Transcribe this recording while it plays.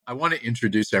I want to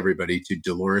introduce everybody to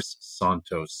Dolores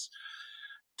Santos.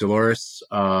 Dolores,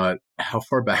 how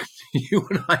far back do you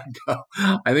and I go?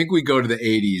 I think we go to the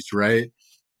 80s, right?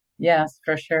 Yes,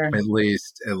 for sure. At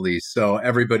least. So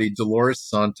everybody, Dolores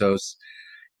Santos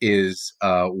is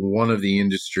one of the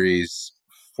industry's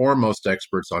foremost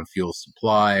experts on fuel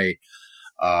supply,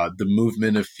 the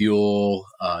movement of fuel.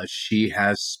 She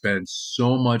has spent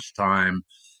so much time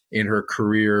in her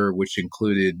career, which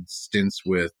included stints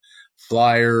with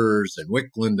Flyers and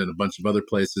Wickland and a bunch of other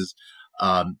places.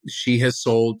 She has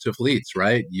sold to fleets,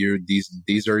 right?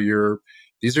 These are your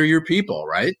people,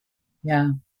 right? Yeah,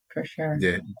 for sure.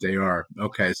 They are.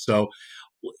 Okay. So,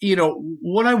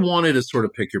 what I wanted to sort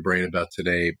of pick your brain about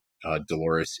today,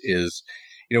 Dolores, is,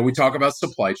 we talk about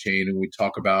supply chain and we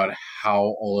talk about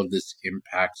how all of this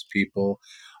impacts people.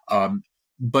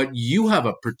 But you have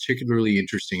a particularly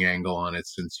interesting angle on it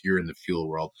since you're in the fuel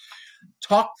world.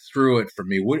 Talk through it for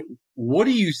me. What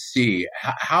do you see?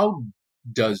 How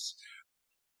does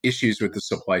issues with the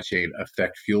supply chain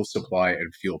affect fuel supply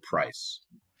and fuel price?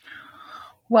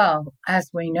 Well,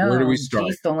 as we know, where do we start?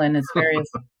 Diesel in its various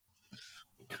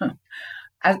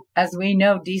as we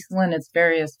know, diesel in its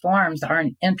various forms are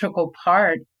an integral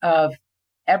part of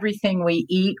everything we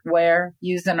eat, wear,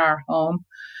 use in our home.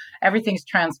 Everything's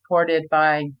transported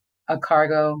by a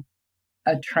cargo,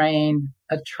 a train,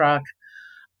 a truck.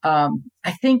 I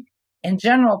think in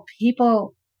general,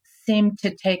 people seem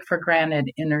to take for granted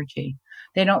energy.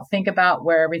 They don't think about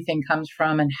where everything comes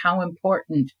from and how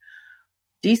important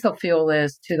diesel fuel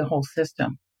is to the whole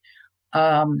system.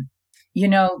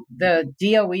 The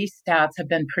DOE stats have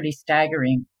been pretty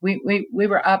staggering. We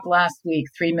were up last week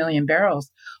 3 million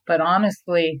barrels, but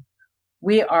honestly,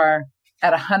 we are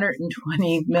at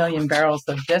 120 million barrels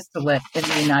of distillate in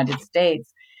the United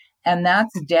States, and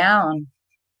that's down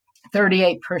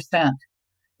 38%.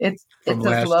 It's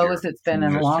as low as it's been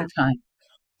in a long time.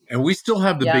 And we still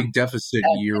have the big deficit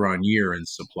year on year in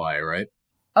supply, right?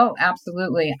 Oh,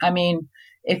 absolutely. I mean,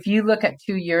 if you look at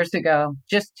 2 years ago,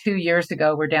 just 2 years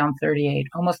ago, we're down 38,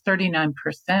 almost 39%.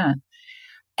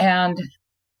 And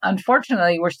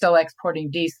unfortunately, we're still exporting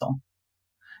diesel.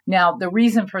 Now, the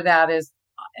reason for that is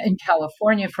in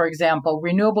California, for example,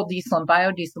 renewable diesel and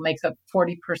biodiesel makes up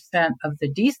 40% of the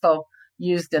diesel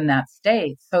used in that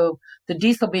state. So the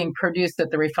diesel being produced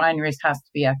at the refineries has to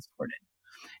be exported.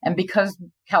 And because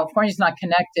California is not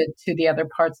connected to the other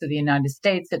parts of the United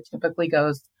States, it typically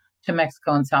goes to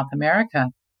Mexico and South America.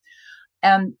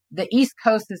 And the East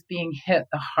Coast is being hit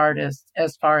the hardest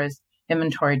as far as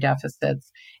inventory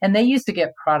deficits. And they used to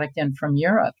get product in from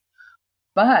Europe.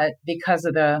 But because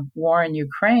of the war in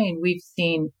Ukraine, we've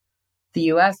seen the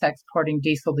U.S. exporting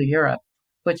diesel to Europe,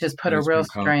 which has put a real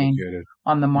strain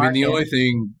on the market. I mean,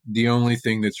 the only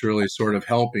thing that's really sort of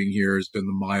helping here has been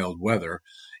the mild weather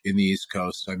in the East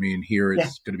Coast. I mean, here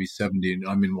it's going to be 70.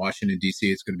 I'm in Washington, D.C.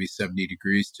 It's going to be 70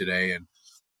 degrees today. And,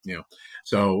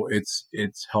 so it's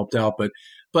helped out.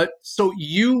 But so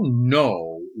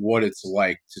what it's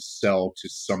like to sell to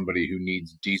somebody who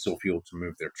needs diesel fuel to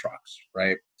move their trucks,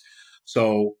 right?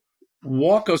 So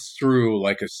walk us through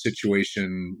like a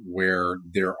situation where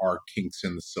there are kinks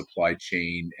in the supply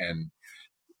chain, and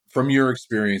from your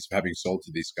experience of having sold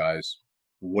to these guys,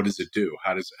 what does it do?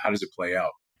 How does it play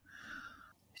out?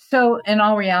 So in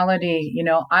all reality,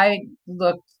 I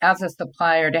looked as a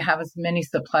supplier to have as many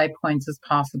supply points as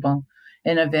possible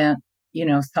in event,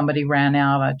 somebody ran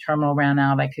out, a terminal ran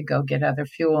out, I could go get other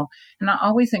fuel. And I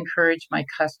always encourage my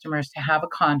customers to have a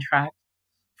contract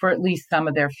for at least some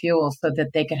of their fuel so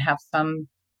that they can have some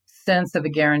sense of a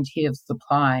guarantee of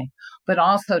supply, but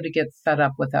also to get set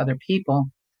up with other people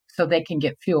so they can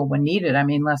get fuel when needed. I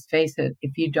mean, let's face it,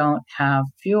 if you don't have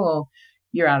fuel,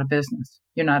 you're out of business.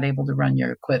 You're not able to run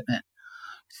your equipment.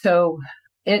 So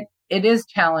it is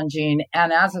challenging.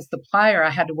 And as a supplier, I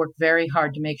had to work very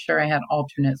hard to make sure I had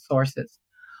alternate sources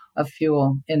of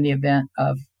fuel in the event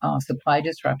of supply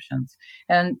disruptions.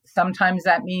 And sometimes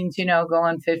that means,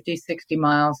 going 50, 60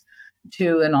 miles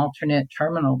to an alternate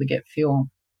terminal to get fuel.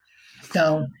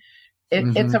 So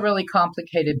it's a really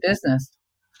complicated business.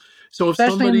 So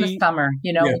especially in the summer,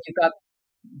 when you've got...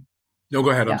 No,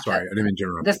 go ahead. I'm sorry. I didn't mean to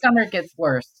interrupt. The summer gets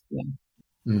worse. Yeah.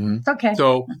 Mm-hmm. It's okay.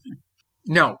 So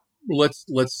now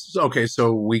okay.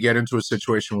 So we get into a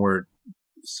situation where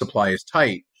supply is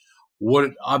tight.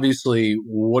 What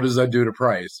does that do to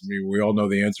price? I mean, we all know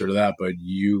the answer to that, but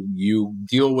you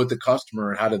deal with the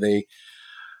customer, and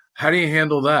how do you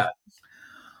handle that?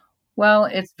 Well,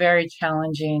 it's very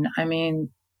challenging. I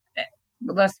mean,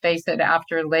 let's face it,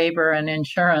 after labor and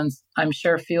insurance, I'm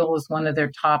sure fuel is one of their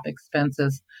top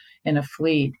expenses in a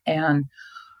fleet. And,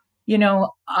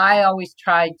 I always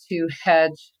try to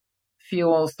hedge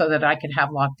fuel so that I could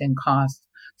have locked in costs,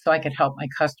 so I could help my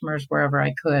customers wherever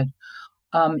I could.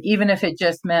 Even if it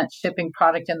just meant shipping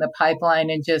product in the pipeline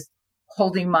and just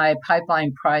holding my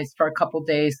pipeline price for a couple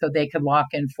days so they could lock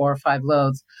in 4 or 5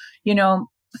 loads.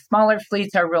 Smaller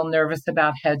fleets are real nervous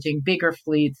about hedging. Bigger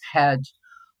fleets hedge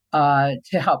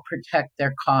to help protect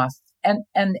their costs. And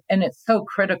it's so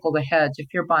critical to hedge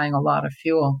if you're buying a lot of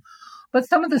fuel. But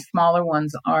some of the smaller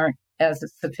ones aren't as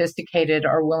sophisticated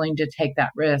or willing to take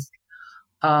that risk.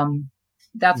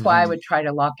 That's why I would try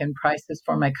to lock in prices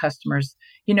for my customers,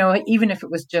 even if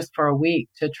it was just for a week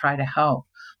to try to help.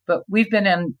 But we've been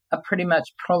in a pretty much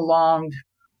prolonged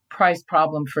price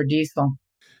problem for diesel.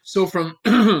 So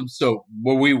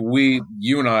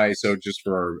you and I, so just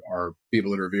for our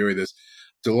people that are viewing this,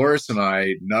 Dolores and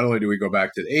I, not only do we go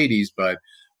back to the 80s, but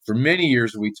for many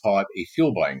years we taught a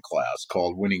fuel buying class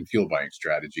called Winning Fuel Buying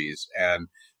Strategies. And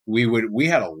we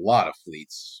had a lot of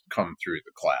fleets come through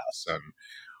the class.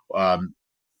 And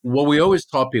what we always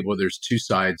taught people, there's two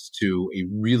sides to a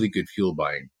really good fuel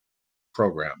buying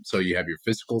program. So you have your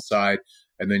physical side,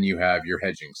 and then you have your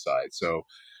hedging side. So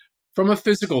from a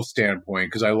physical standpoint,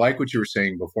 because I like what you were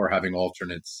saying before, having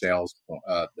alternate sales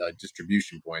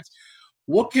distribution points,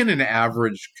 what can an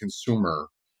average consumer,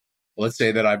 let's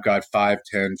say that I've got 5,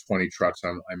 10, 20 trucks,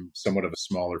 I'm somewhat of a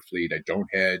smaller fleet, I don't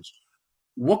hedge,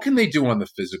 what can they do on the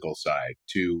physical side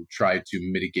to try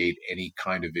to mitigate any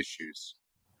kind of issues?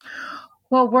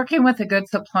 Well, working with a good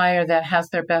supplier that has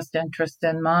their best interest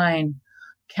in mind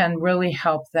can really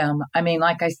help them. I mean,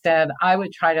 like I said, I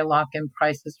would try to lock in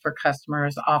prices for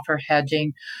customers, offer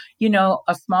hedging.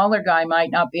 A smaller guy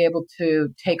might not be able to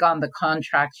take on the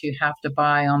contracts you have to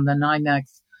buy on the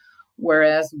NYMEX,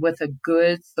 whereas with a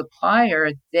good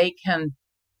supplier, they can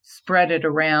spread it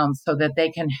around so that they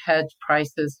can hedge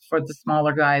prices for the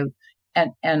smaller guy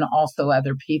and also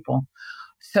other people.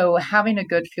 So having a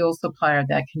good fuel supplier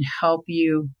that can help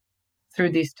you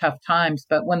through these tough times.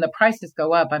 But when the prices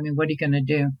go up, I mean, what are you going to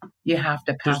do? You have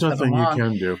to pass it along. There's nothing you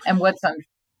can do. And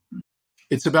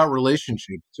it's about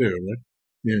relationships too, right?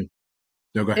 Yeah.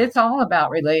 No, go ahead. It's all about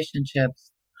relationships.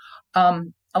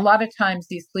 A lot of times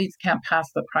these fleets can't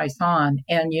pass the price on.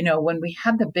 And, when we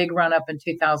had the big run up in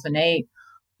 2008,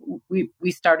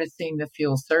 we started seeing the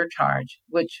fuel surcharge,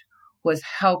 which was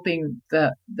helping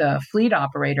the fleet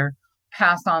operator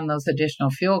pass on those additional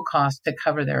fuel costs to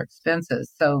cover their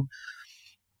expenses. So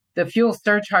the fuel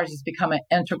surcharge has become an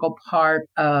integral part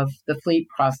of the fleet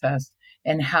process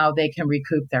and how they can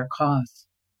recoup their costs.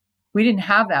 We didn't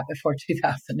have that before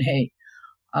 2008.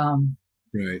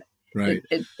 Right.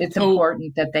 It's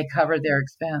important that they cover their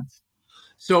expense.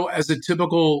 So as a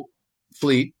typical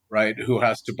fleet, right, who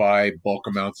has to buy bulk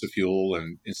amounts of fuel,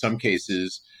 and in some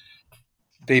cases,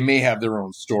 they may have their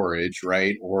own storage,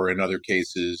 right? Or in other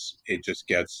cases, it just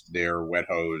gets their wet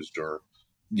hosed or,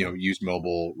 use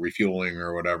mobile refueling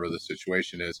or whatever the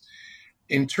situation is.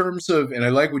 In terms of, and I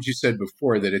like what you said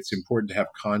before, that it's important to have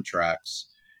contracts.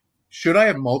 Should I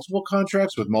have multiple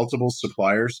contracts with multiple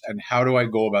suppliers? And how do I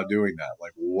go about doing that?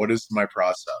 Like, what is my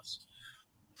process?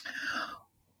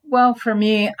 Well, for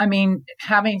me, I mean,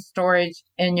 having storage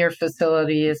in your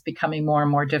facility is becoming more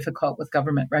and more difficult with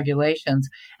government regulations.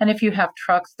 And if you have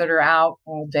trucks that are out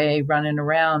all day running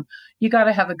around, you got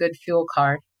to have a good fuel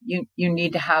card. You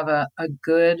need to have a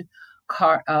good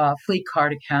fleet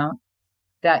card account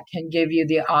that can give you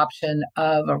the option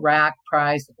of a rack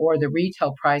price or the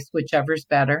retail price, whichever's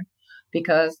better.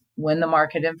 Because when the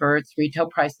market inverts, retail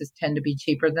prices tend to be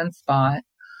cheaper than spot.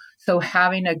 So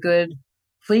having a good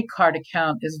fleet card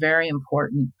account is very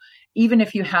important. Even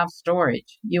if you have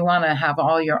storage, you want to have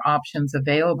all your options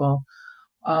available.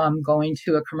 Going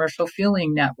to a commercial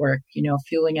fueling network,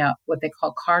 fueling out what they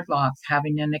call card locks,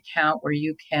 having an account where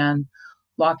you can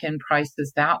lock in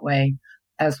prices that way,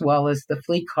 as well as the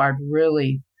fleet card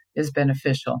really is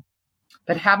beneficial.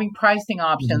 But having pricing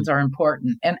options are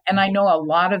important. And I know a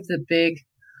lot of the big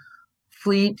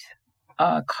fleet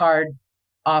card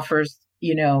offers,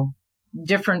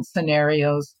 different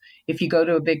scenarios. If you go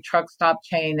to a big truck stop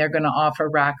chain, they're going to offer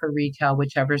rack or retail,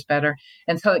 whichever's better.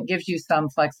 And so it gives you some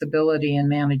flexibility in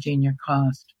managing your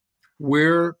cost.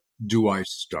 Where do I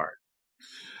start?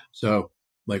 So,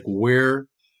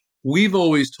 we've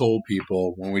always told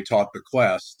people when we taught the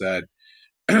class that,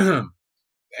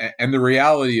 and the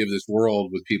reality of this world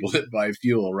with people that buy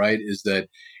fuel, right, is that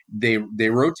they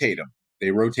rotate them.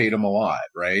 They rotate them a lot,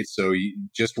 right? So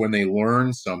just when they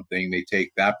learn something, they take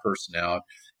that person out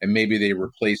and maybe they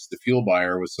replace the fuel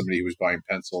buyer with somebody who was buying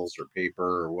pencils or paper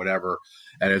or whatever,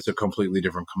 and it's a completely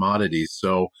different commodity.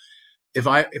 So if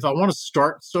I want to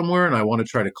start somewhere and I want to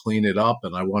try to clean it up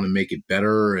and I want to make it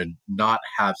better and not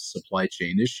have supply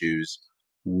chain issues,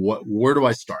 Where do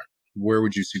I start? Where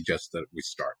would you suggest that we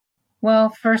start? Well,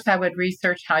 first I would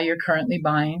research how you're currently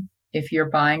buying. If you're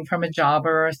buying from a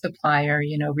jobber or a supplier,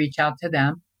 reach out to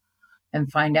them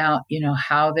and find out,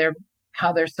 how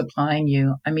they're supplying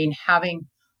you. I mean, having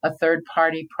a third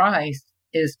party price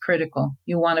is critical.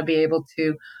 You want to be able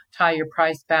to tie your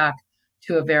price back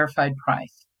to a verified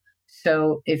price.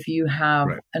 So if you have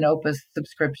Right. an Opus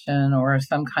subscription or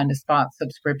some kind of spot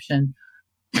subscription,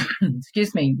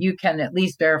 excuse me, you can at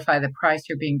least verify the price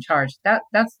you're being charged.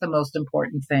 That's the most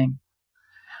important thing.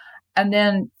 And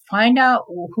then find out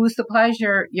who supplies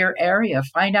your area,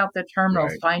 find out the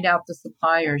terminals, Right. find out the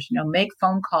suppliers, make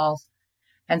phone calls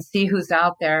and see who's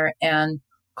out there and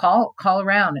call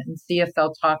around and see if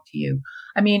they'll talk to you.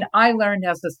 I mean, I learned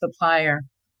as a supplier,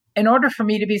 in order for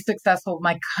me to be successful,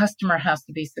 my customer has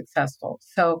to be successful.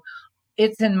 So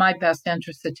it's in my best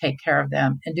interest to take care of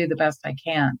them and do the best I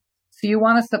can. So you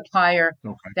want a supplier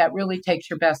Okay. that really takes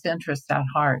your best interests at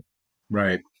heart.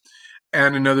 Right.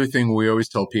 And another thing we always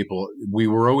tell people, we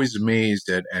were always amazed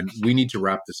at, and we need to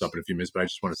wrap this up in a few minutes, but I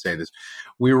just want to say this.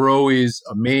 We were always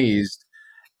amazed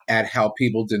at how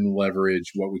people didn't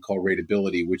leverage what we call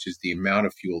rateability, which is the amount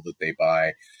of fuel that they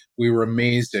buy. We were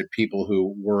amazed at people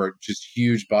who were just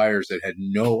huge buyers that had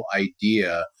no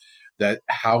idea that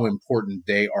how important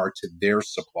they are to their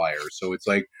suppliers. So it's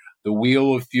like the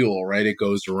wheel of fuel, right? It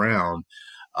goes around.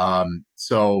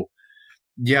 So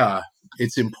yeah,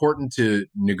 it's important to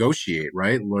negotiate,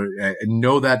 right? And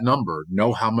know that number,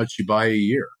 know how much you buy a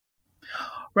year.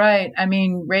 Right. I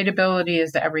mean, rateability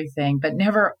is everything, but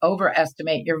never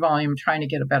overestimate your volume trying to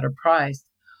get a better price.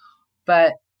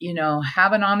 But,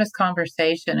 have an honest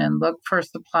conversation and look for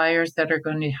suppliers that are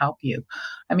going to help you.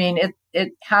 I mean,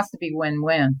 it has to be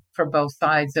win-win for both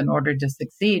sides in order to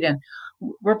succeed. And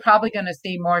we're probably going to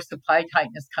see more supply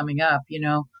tightness coming up,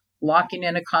 locking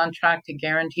in a contract to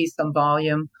guarantee some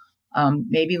volume,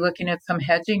 maybe looking at some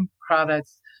hedging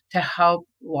products to help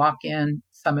lock in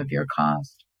some of your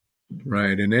cost.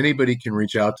 Right. And anybody can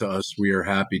reach out to us. We are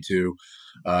happy to.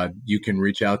 You can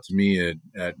reach out to me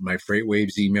at my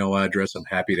FreightWaves email address. I'm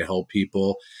happy to help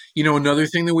people. Another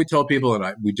thing that we tell people,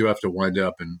 and we do have to wind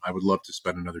up, and I would love to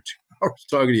spend another 2 hours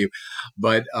talking to you,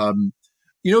 but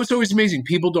it's always amazing.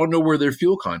 People don't know where their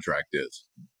fuel contract is,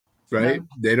 right?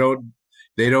 No.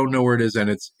 They don't know where it is, and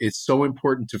it's so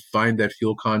important to find that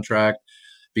fuel contract,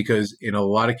 because in a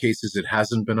lot of cases it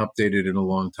hasn't been updated in a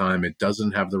long time. It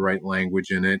doesn't have the right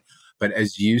language in it. But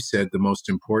as you said, the most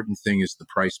important thing is the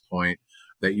price point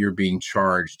that you're being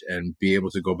charged, and be able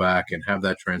to go back and have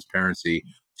that transparency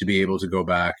to be able to go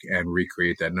back and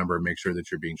recreate that number and make sure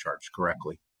that you're being charged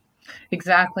correctly.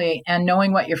 Exactly. And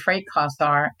knowing what your freight costs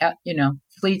are,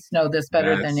 fleets know this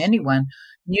better than anyone.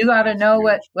 You got to know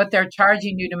what they're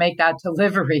charging you to make that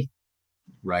delivery.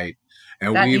 Right.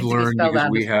 And That we've needs to be learned, spelled because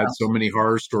out we as had well. so many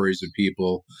horror stories of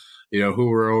people, who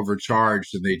were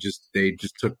overcharged, and they just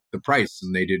took the price,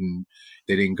 and they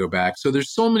didn't go back. So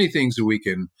there's so many things that we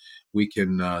can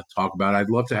talk about. I'd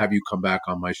love to have you come back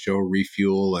on my show,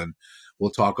 Refuel, and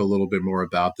we'll talk a little bit more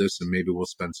about this, and maybe we'll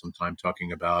spend some time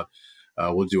talking about,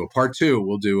 we'll do a part 2.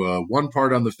 We'll do one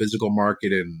part on the physical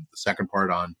market and the second part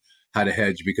on how to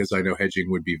hedge, because I know hedging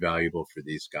would be valuable for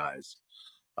these guys.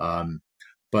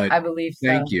 But I believe so.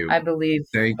 thank you. I believe.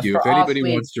 Thank you. If anybody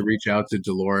wants to reach out to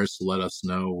Dolores, let us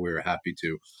know. We're happy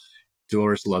to.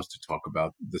 Dolores loves to talk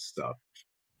about this stuff.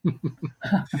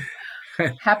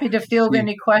 Happy to field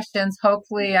any questions.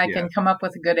 Hopefully I can come up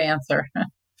with a good answer.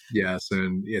 Yes.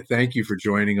 And thank you for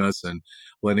joining us and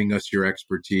lending us your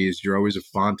expertise. You're always a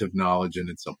font of knowledge, and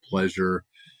it's a pleasure,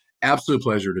 absolute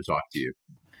pleasure to talk to you.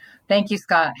 Thank you,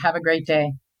 Scott. Have a great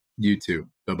day. You too.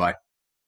 Bye-bye.